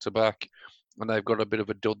Footballs back-to-back. And they've got a bit of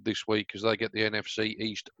a dud this week as they get the NFC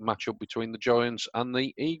East matchup between the Giants and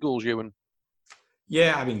the Eagles, Ewan.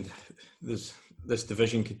 Yeah, I mean, this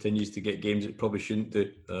division continues to get games it probably shouldn't do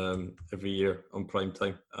every year on prime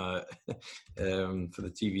time for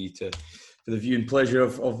the TV for the viewing pleasure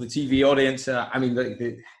of the TV audience. I mean,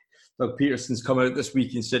 Doug Peterson's come out this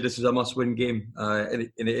week and said this is a must-win game, and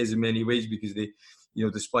it is in many ways because they,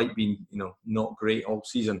 despite being not great all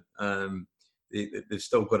season, they've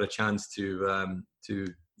still got a chance to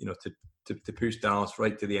push Dallas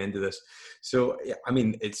right to the end of this. So I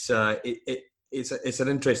mean, it's an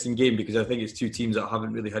interesting game because I think it's 2 teams that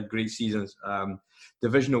haven't really had great seasons.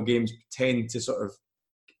 Divisional games tend to sort of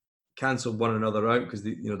cancel one another out because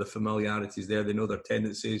the familiarity is there. They know their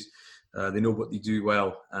tendencies. They know what they do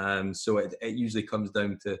well. So it usually comes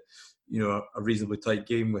down to a reasonably tight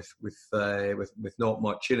game with not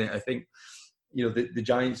much in it. I think the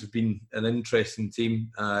Giants have been an interesting team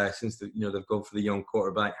since they've gone for the young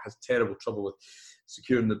quarterback. Has terrible trouble with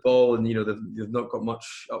securing the ball, and they've not got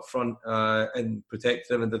much up front and protecting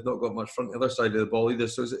them, and they've not got much front the other side of the ball either.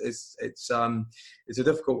 So it's a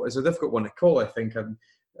difficult one to call, I think.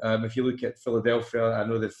 If you look at Philadelphia, I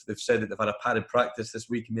know they've said that they've had a padded practice this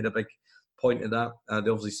week and made a big point of that. They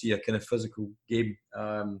obviously see a kind of physical game.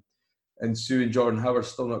 And Sue and Jordan Howard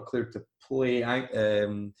still not clear to play.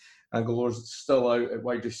 Aguilar's still out at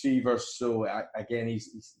wide receiver, so again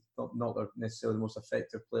he's not necessarily the most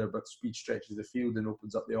effective player, but speed stretches the field and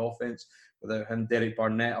opens up the offense. Without him, Derek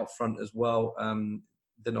Barnett up front as well.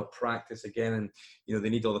 Did not practice again, and they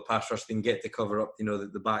need all the pass rush they can get to cover up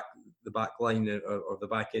the back line or the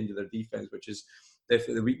back end of their defense, which is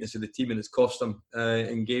definitely the weakness of the team, and it's cost them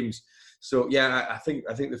in games. So yeah, I think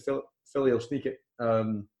the Philly will sneak it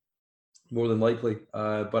more than likely,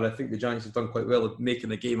 but I think the Giants have done quite well at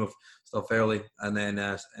making a game of stuff early and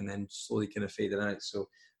then slowly kind of fading out. So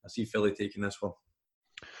I see Philly taking this one.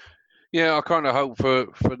 Yeah, I kind of hope for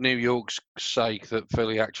New York's sake that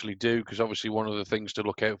Philly actually do, because obviously one of the things to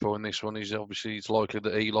look out for in this one is obviously it's likely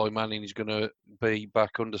that Eli Manning is going to be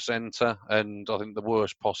back under centre, and I think the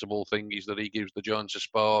worst possible thing is that he gives the Giants a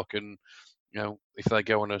spark, and if they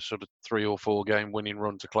go on a sort of 3 or 4 game winning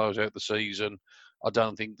run to close out the season, I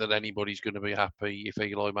don't think that anybody's going to be happy if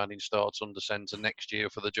Eli Manning starts under centre next year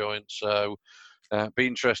for the Giants. So be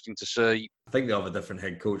interesting to see. I think they'll have a different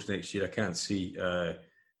head coach next year. I can't see.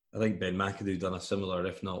 I think Ben McAdoo done a similar,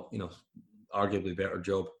 if not, arguably better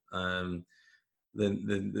job than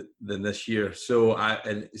this year. So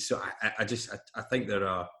I think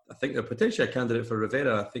they're potentially a candidate for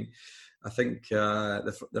Rivera. I think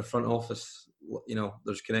the front office,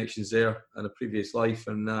 there's connections there in a previous life,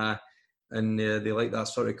 and they like that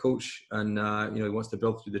sort of coach, and he wants to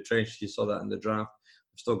build through the trenches. You saw that in the draft.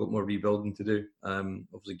 They've still got more rebuilding to do.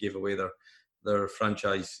 Obviously gave away their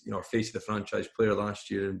franchise, face of the franchise player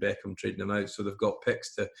last year, and Beckham trading them out. So they've got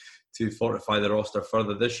picks to fortify their roster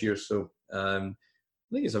further this year. So I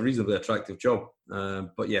think it's a reasonably attractive job.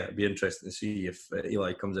 But yeah, it'd be interesting to see if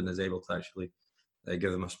Eli comes in and is able to actually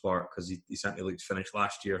give them a spark, because he certainly looked finished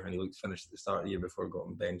last year, and he looked finished at the start of the year before he got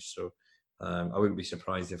on bench. So I wouldn't be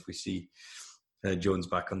surprised if we see Jones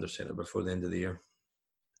back under centre before the end of the year.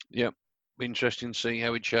 Yeah. Interesting to see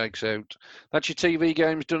how it shakes out. That's your TV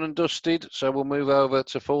games done and dusted, so we'll move over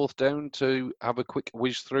to fourth down to have a quick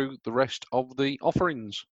whiz through the rest of the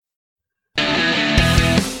offerings.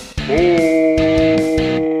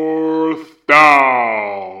 Fourth down.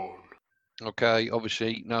 Okay,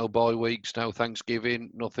 obviously no bye weeks, no Thanksgiving,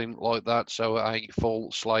 nothing like that. So a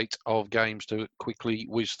full slate of games to quickly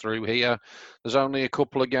whiz through here. There's only a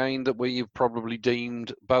couple again that we've probably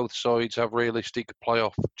deemed both sides have realistic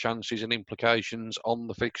playoff chances and implications on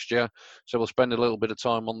the fixture. So we'll spend a little bit of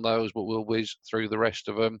time on those, but we'll whiz through the rest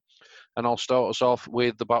of them. And I'll start us off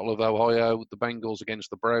with the Battle of Ohio, the Bengals against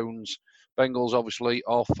the Browns. Bengals obviously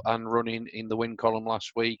off and running in the win column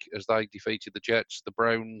last week as they defeated the Jets. The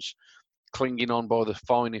Browns clinging on by the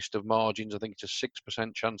finest of margins. I think it's a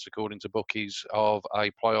 6% chance, according to bookies, of a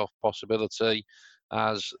playoff possibility.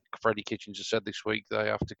 As Freddie Kitchens has said this week, they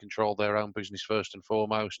have to control their own business first and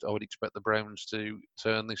foremost. I would expect the Browns to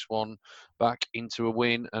turn this one back into a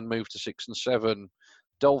win and move to 6-7.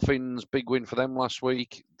 Dolphins, big win for them last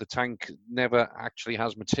week. The tank never actually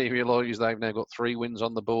has materialised. They've now got 3 wins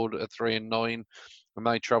on the board at 3-9. And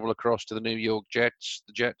they travel across to the New York Jets.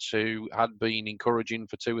 The Jets, who had been encouraging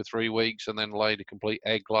for 2 or 3 weeks and then laid a complete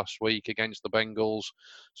egg last week against the Bengals.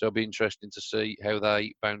 So it'll be interesting to see how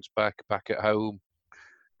they bounce back at home.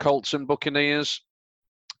 Colts and Buccaneers.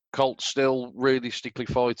 Colts still realistically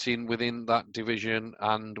fighting within that division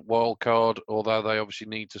and wild card, although they obviously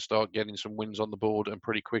need to start getting some wins on the board and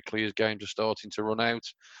pretty quickly as games are starting to run out.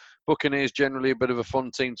 Buccaneers generally a bit of a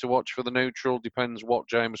fun team to watch for the neutral. Depends what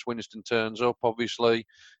Jameis Winston turns up, obviously.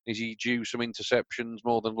 Is he due some interceptions?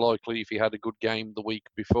 More than likely if he had a good game the week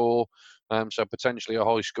before. So potentially a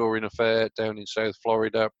high-scoring affair down in South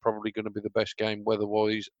Florida. Probably going to be the best game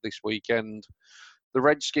weather-wise this weekend. The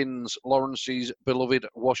Redskins, Lawrence's beloved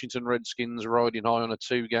Washington Redskins, riding high on a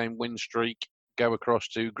 2-game win streak, go across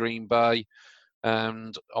to Green Bay.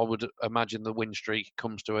 And I would imagine the win streak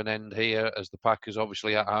comes to an end here as the Packers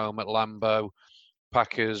obviously at home at Lambeau.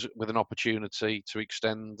 Packers with an opportunity to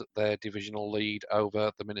extend their divisional lead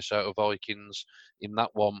over the Minnesota Vikings in that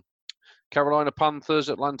one. Carolina Panthers,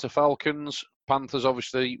 Atlanta Falcons. Panthers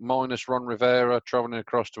obviously minus Ron Rivera travelling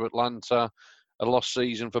across to Atlanta. A lost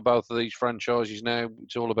season for both of these franchises now.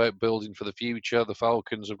 It's all about building for the future. The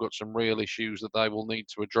Falcons have got some real issues that they will need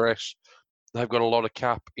to address. They've got a lot of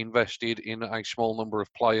cap invested in a small number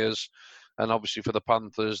of players. And obviously for the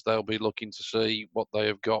Panthers, they'll be looking to see what they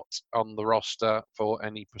have got on the roster for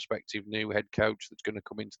any prospective new head coach that's going to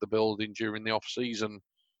come into the building during the off-season.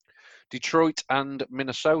 Detroit and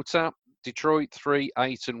Minnesota. Detroit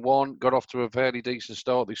 3-8-1, got off to a fairly decent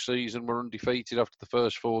start this season. We're undefeated after the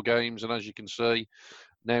first 4 games. And as you can see,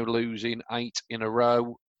 now losing 8 in a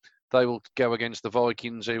row. They will go against the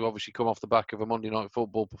Vikings, who obviously come off the back of a Monday Night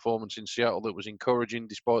Football performance in Seattle that was encouraging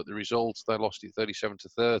despite the results. They lost it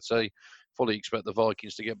 37-30. Fully expect the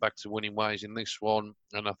Vikings to get back to winning ways in this one.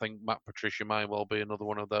 And I think Matt Patricia may well be another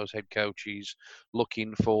one of those head coaches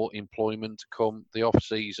looking for employment come the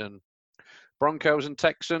off-season. Broncos and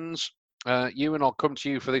Texans. Ewan, I'll come to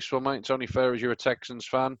you for this one, mate. It's only fair as you're a Texans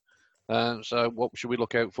fan. So what should we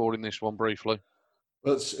look out for in this one briefly?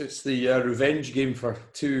 Well, it's the revenge game for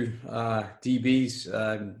two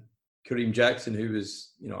DBs. Kareem Jackson, who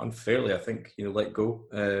was unfairly, I think, let go.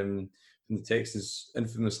 And the Texans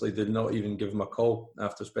infamously did not even give him a call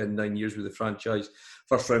after spending 9 years with the franchise.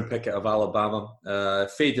 First round pick out of Alabama.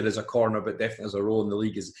 Faded as a corner, but definitely has a role in the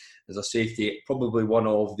league as a safety. Probably one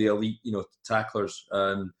of the elite, tacklers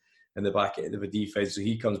in the back end of a defense. So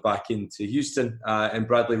he comes back into Houston. And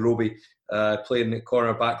Bradley Roby, playing at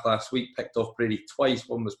cornerback last week, picked off Brady twice.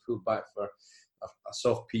 One was pulled back for a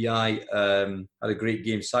soft PI. Had a great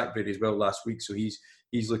game, sacked Brady as well last week. So he's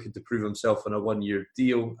looking to prove himself on a 1-year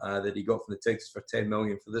deal that he got from the Texans for $10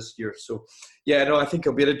 million for this year. So I think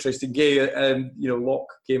it'll be an interesting game.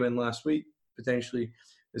 Locke came in last week, potentially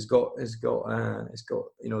has got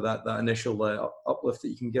that initial uplift that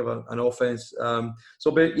you can give an offense. I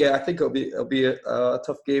think it'll be a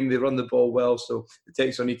tough game. They run the ball well, so the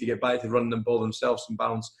Texans will need to get back to running the ball themselves and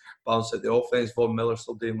balance out the offense. Von Miller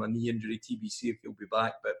still dealing with a knee injury, TBC if he'll be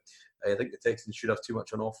back, but I think the Texans should have too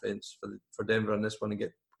much on offense for Denver on this one and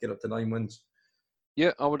get up to 9 wins.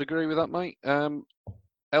 Yeah, I would agree with that, mate.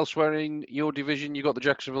 Elsewhere in your division, you've got the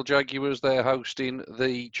Jacksonville Jaguars. They're hosting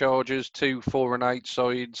the Chargers, 2 4-8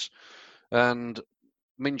 sides. And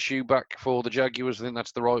Minshew back for the Jaguars. I think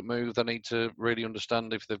that's the right move. They need to really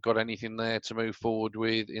understand if they've got anything there to move forward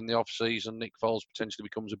with in the off-season. Nick Foles potentially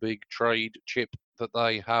becomes a big trade chip that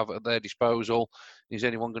they have at their disposal. Is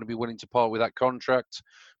anyone going to be willing to part with that contract?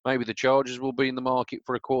 Maybe the Chargers will be in the market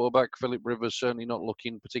for a quarterback. Philip Rivers certainly not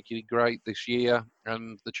looking particularly great this year,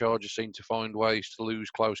 and the Chargers seem to find ways to lose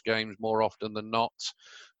close games more often than not.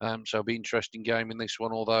 So it'll be an interesting game in this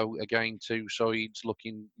one, although, again, two sides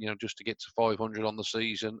looking, just to get to 500 on the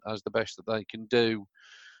season as the best that they can do.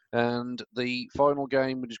 And the final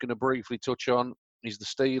game we're just going to briefly touch on is the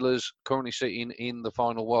Steelers, currently sitting in the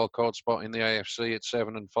final wildcard spot in the AFC at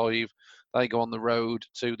 7-5. They go on the road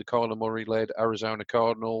to the Kyler Murray-led Arizona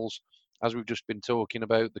Cardinals. As we've just been talking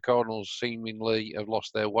about, the Cardinals seemingly have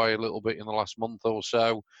lost their way a little bit in the last month or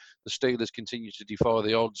so. The Steelers continue to defy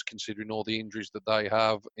the odds, considering all the injuries that they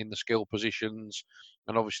have in the skill positions,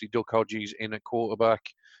 and obviously Duck Hodges in at quarterback.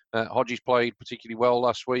 Hodges played particularly well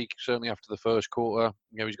last week, certainly after the first quarter.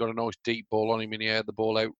 He's got a nice deep ball on him, and he had the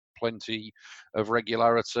ball out plenty of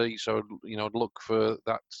regularity. So, I'd look for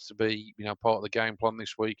that to be, part of the game plan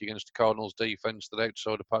this week against the Cardinals defense that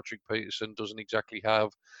outside of Patrick Peterson doesn't exactly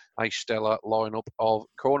have a stellar lineup of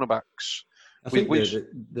cornerbacks. I think the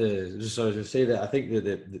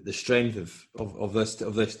strength of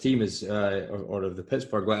this team is or of the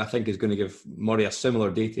Pittsburgh, I think is going to give Murray a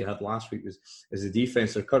similar day he had last week is the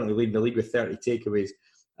defense. They're currently leading the league with 30 takeaways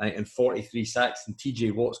and 43 sacks, and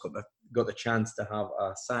TJ Watt's got the chance to have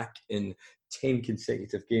a sack in 10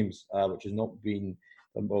 consecutive games, which has not been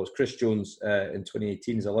done. Well, it was Chris Jones in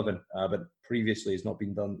 2018 is 11, but previously has not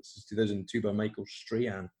been done since 2002 by Michael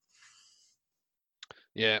Strahan.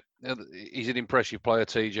 Yeah, he's an impressive player,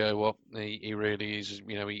 TJ Watt. He really is.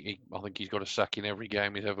 I think he's got a sack in every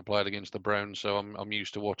game he's ever played against the Browns. So I'm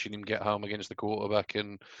used to watching him get home against the quarterback,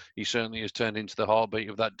 and he certainly has turned into the heartbeat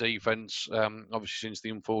of that defense. Obviously, since the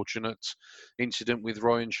unfortunate incident with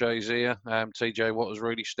Ryan Shazier, TJ Watt has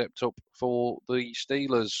really stepped up for the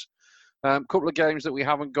Steelers. Couple of games that we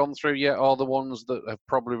haven't gone through yet are the ones that have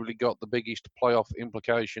probably got the biggest playoff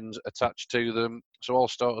implications attached to them. So I'll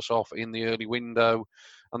start us off in the early window,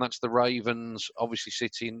 and that's the Ravens, obviously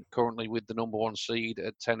sitting currently with the number 1 seed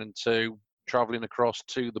at 10-2, travelling across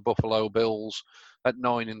to the Buffalo Bills at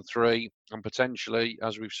 9-3, and potentially,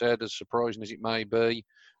 as we've said, as surprising as it may be,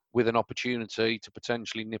 with an opportunity to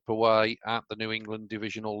potentially nip away at the New England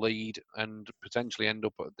divisional lead and potentially end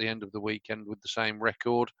up at the end of the weekend with the same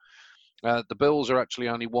record. The Bills are actually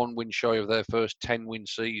only 1 win shy of their first 10-win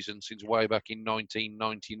season since way back in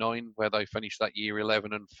 1999, where they finished that year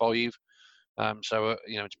 11-5. So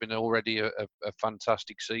it's been already a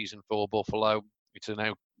fantastic season for Buffalo. It's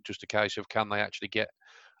now just a case of can they actually get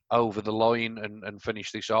over the line and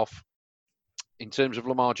finish this off. In terms of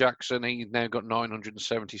Lamar Jackson, he's now got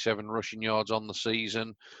 977 rushing yards on the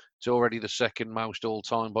season. It's already the second most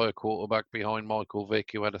all-time by a quarterback behind Michael Vick,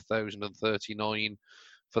 who had 1,039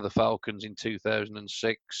 for the Falcons in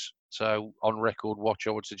 2006. So on record watch,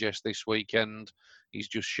 I would suggest this weekend he's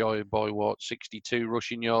just shy by 62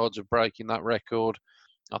 rushing yards of breaking that record.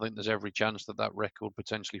 I think there's every chance that record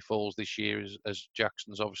potentially falls this year, as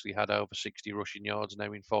Jackson's obviously had over 60 rushing yards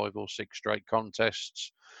now in 5 or 6 straight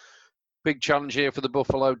contests. Big challenge here for the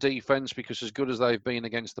Buffalo defense, because as good as they've been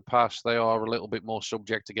against the pass, they are a little bit more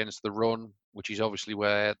subject against the run, which is obviously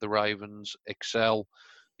where the Ravens excel.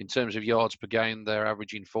 In terms of yards per game, they're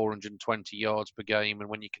averaging 420 yards per game. And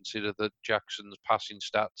when you consider that Jackson's passing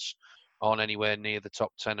stats aren't anywhere near the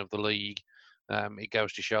top 10 of the league, it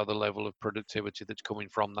goes to show the level of productivity that's coming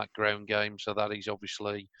from that ground game. So that is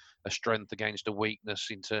obviously a strength against a weakness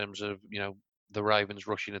in terms of, the Ravens'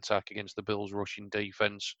 rushing attack against the Bills' rushing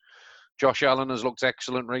defense. Josh Allen has looked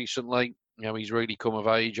excellent recently. He's really come of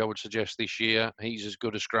age, I would suggest, this year. He's as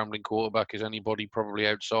good a scrambling quarterback as anybody probably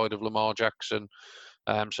outside of Lamar Jackson.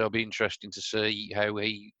 So it'll be interesting to see how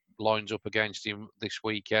he lines up against him this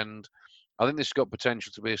weekend. I think this has got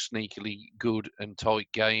potential to be a sneakily good and tight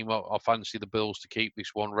game. I fancy the Bills to keep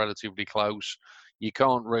this one relatively close. You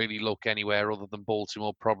can't really look anywhere other than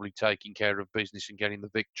Baltimore probably taking care of business and getting the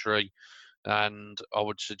victory. And I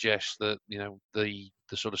would suggest that, the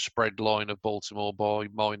sort of spread line of Baltimore by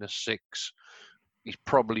 -6, he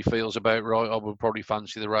probably feels about right. I would probably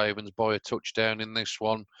fancy the Ravens by a touchdown in this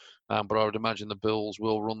one. But I would imagine the Bills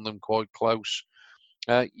will run them quite close.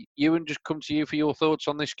 Ewan, just come to you for your thoughts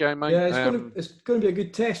on this game, mate. Yeah, it's going to be a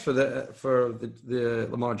good test for the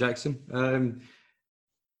Lamar Jackson.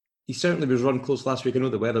 He certainly was run close last week. I know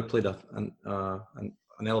the weather played an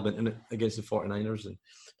element in it against the 49ers, and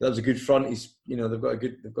that was a good front.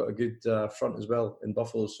 They've got a good front as well in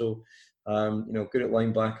Buffalo. So good at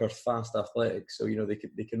linebacker, fast, athletic. So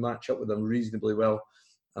they can match up with them reasonably well.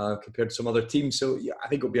 Compared to some other teams. So yeah, I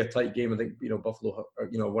think it'll be a tight game. I think Buffalo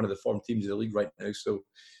are one of the form teams in the league right now. So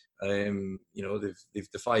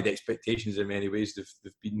they've defied expectations in many ways.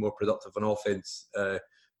 They've been more productive on offense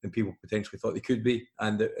than people potentially thought they could be,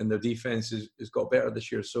 and their defense has got better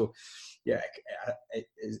this year. So yeah,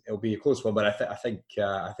 it'll be a close one. But I think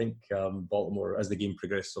Baltimore, as the game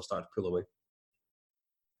progresses, will start to pull away.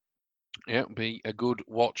 Yeah, it'll be a good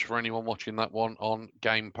watch for anyone watching that one on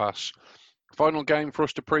Game Pass. Final game for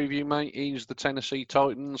us to preview, mate, is the Tennessee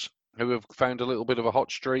Titans, who have found a little bit of a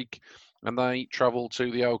hot streak, and they travel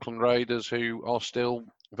to the Oakland Raiders, who are still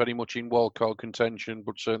very much in wildcard contention,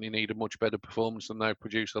 but certainly need a much better performance than they've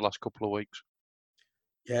produced the last couple of weeks.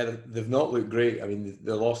 Yeah, they've not looked great. I mean,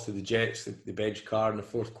 they lost to the Jets, they benched Carr in the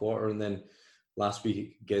fourth quarter, and then last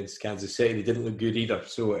week against Kansas City, they didn't look good either.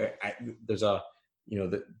 So there's that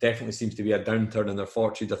definitely seems to be a downturn in their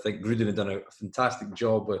fortunes. I think Gruden had done a fantastic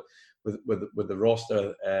job with the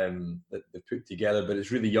roster that they put together, but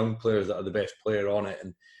it's really young players that are the best player on it.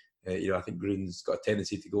 And I think Gruden's got a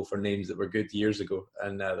tendency to go for names that were good years ago,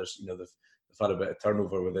 and they've had a bit of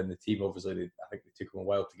turnover within the team. Obviously, I think it took them a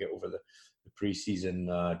while to get over the pre-season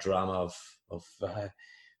drama of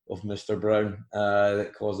Mr. Brown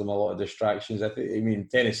that caused them a lot of distractions.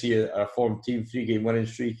 Tennessee are a formed team, 3-game winning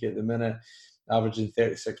streak at the minute, averaging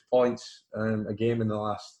 36 points a game in the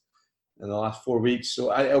last 4 weeks.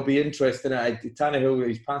 So it'll be interesting. Tannehill,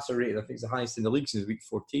 his passer rating, I think, is the highest in the league since week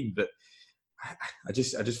 14. But I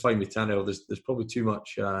just find with Tannehill, there's probably too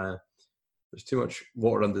much. There's too much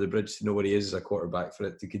water under the bridge to know what he is as a quarterback for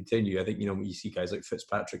it to continue. I think you see guys like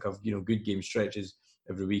Fitzpatrick have good game stretches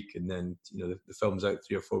every week, and then the film's out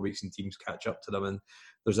 3 or 4 weeks and teams catch up to them, and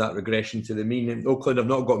there's that regression to the mean. And Oakland have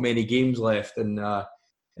not got many games left in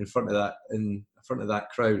front of that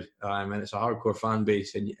crowd, and it's a hardcore fan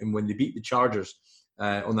base. And when they beat the Chargers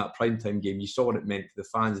on that primetime game, you saw what it meant to the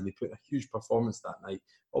fans, and they put a huge performance that night.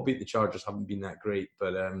 Albeit the Chargers haven't been that great,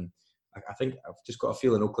 but I think I've just got a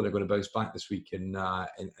feeling Oakland are going to bounce back this week and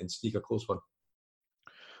sneak a close one.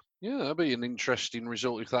 Yeah, that'll be an interesting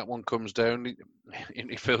result if that one comes down.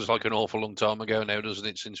 It feels like an awful long time ago now, doesn't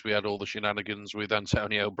it, since we had all the shenanigans with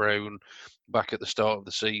Antonio Brown back at the start of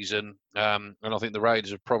the season. And I think the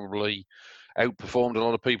Raiders have probably outperformed a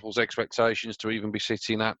lot of people's expectations to even be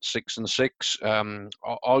sitting at 6-6.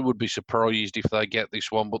 I would be surprised if they get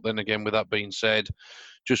this one. But then again, with that being said,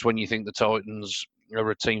 just when you think the Titans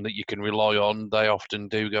are a team that you can rely on, they often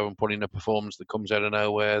do go and put in a performance that comes out of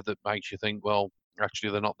nowhere that makes you think, well,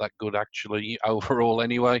 actually, they're not that good actually overall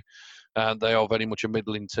anyway. They are very much a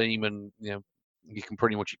middling team, and you can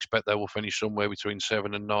pretty much expect they will finish somewhere between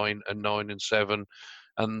 7-9 and 9-7,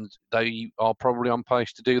 and they are probably on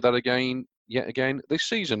pace to do that yet again this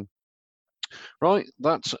season. Right,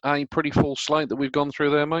 that's a pretty full slate that we've gone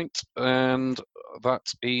through there, mate, and that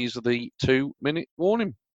is the 2-minute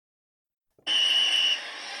warning.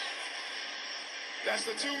 That's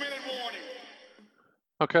the 2-minute warning.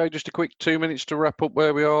 Okay, just a quick 2 minutes to wrap up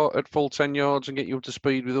where we are at full 10 yards and get you up to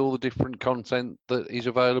speed with all the different content that is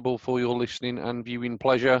available for your listening and viewing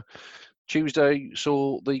pleasure. Tuesday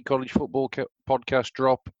saw the college football podcast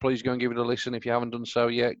drop. Please go and give it a listen if you haven't done so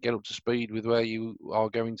yet. Get up to speed with where you are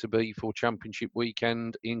going to be for championship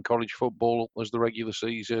weekend in college football, as the regular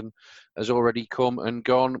season has already come and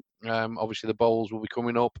gone. Obviously, the bowls will be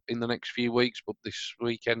coming up in the next few weeks, but this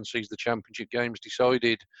weekend sees the championship games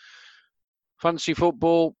decided. Fantasy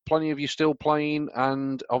football, plenty of you still playing,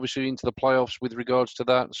 and obviously into the playoffs with regards to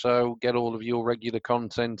that. So get all of your regular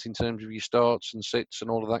content in terms of your starts and sits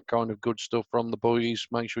and all of that kind of good stuff from the boys.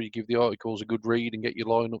 Make sure you give the articles a good read and get your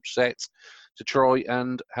lineup set to try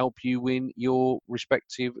and help you win your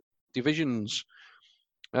respective divisions.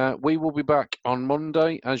 We will be back on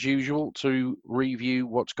Monday, as usual, to review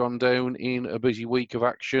what's gone down in a busy week of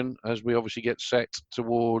action as we obviously get set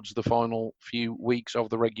towards the final few weeks of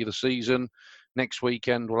the regular season. Next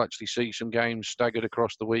weekend, we'll actually see some games staggered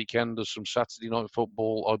across the weekend. There's some Saturday night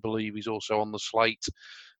football, I believe, is also on the slate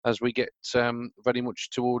as we get very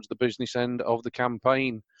much towards the business end of the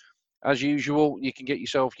campaign. As usual, you can get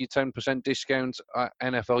yourself your 10% discount at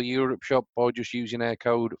NFL Europe Shop by just using our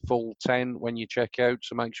code FULL10 when you check out.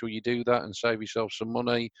 So make sure you do that and save yourself some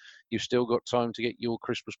money. You've still got time to get your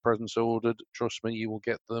Christmas presents ordered. Trust me, you will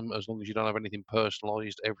get them as long as you don't have anything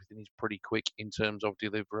personalised. Everything is pretty quick in terms of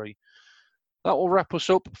delivery. That will wrap us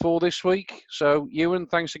up for this week. So, Ewan,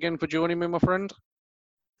 thanks again for joining me, my friend.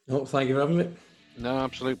 Oh, thank you for having me. No,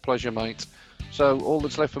 absolute pleasure, mate. So all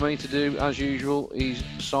that's left for me to do, as usual, is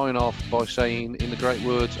sign off by saying, in the great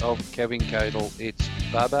words of Kevin Cadle, it's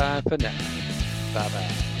bye-bye for now. Bye-bye.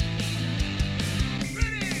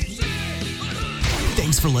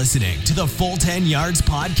 Thanks for listening to the Full 10 Yards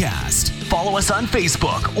podcast. Follow us on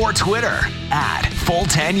Facebook or Twitter at Full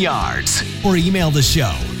 10 Yards. Or email the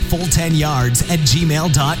show,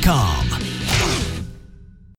 full10yards@gmail.com.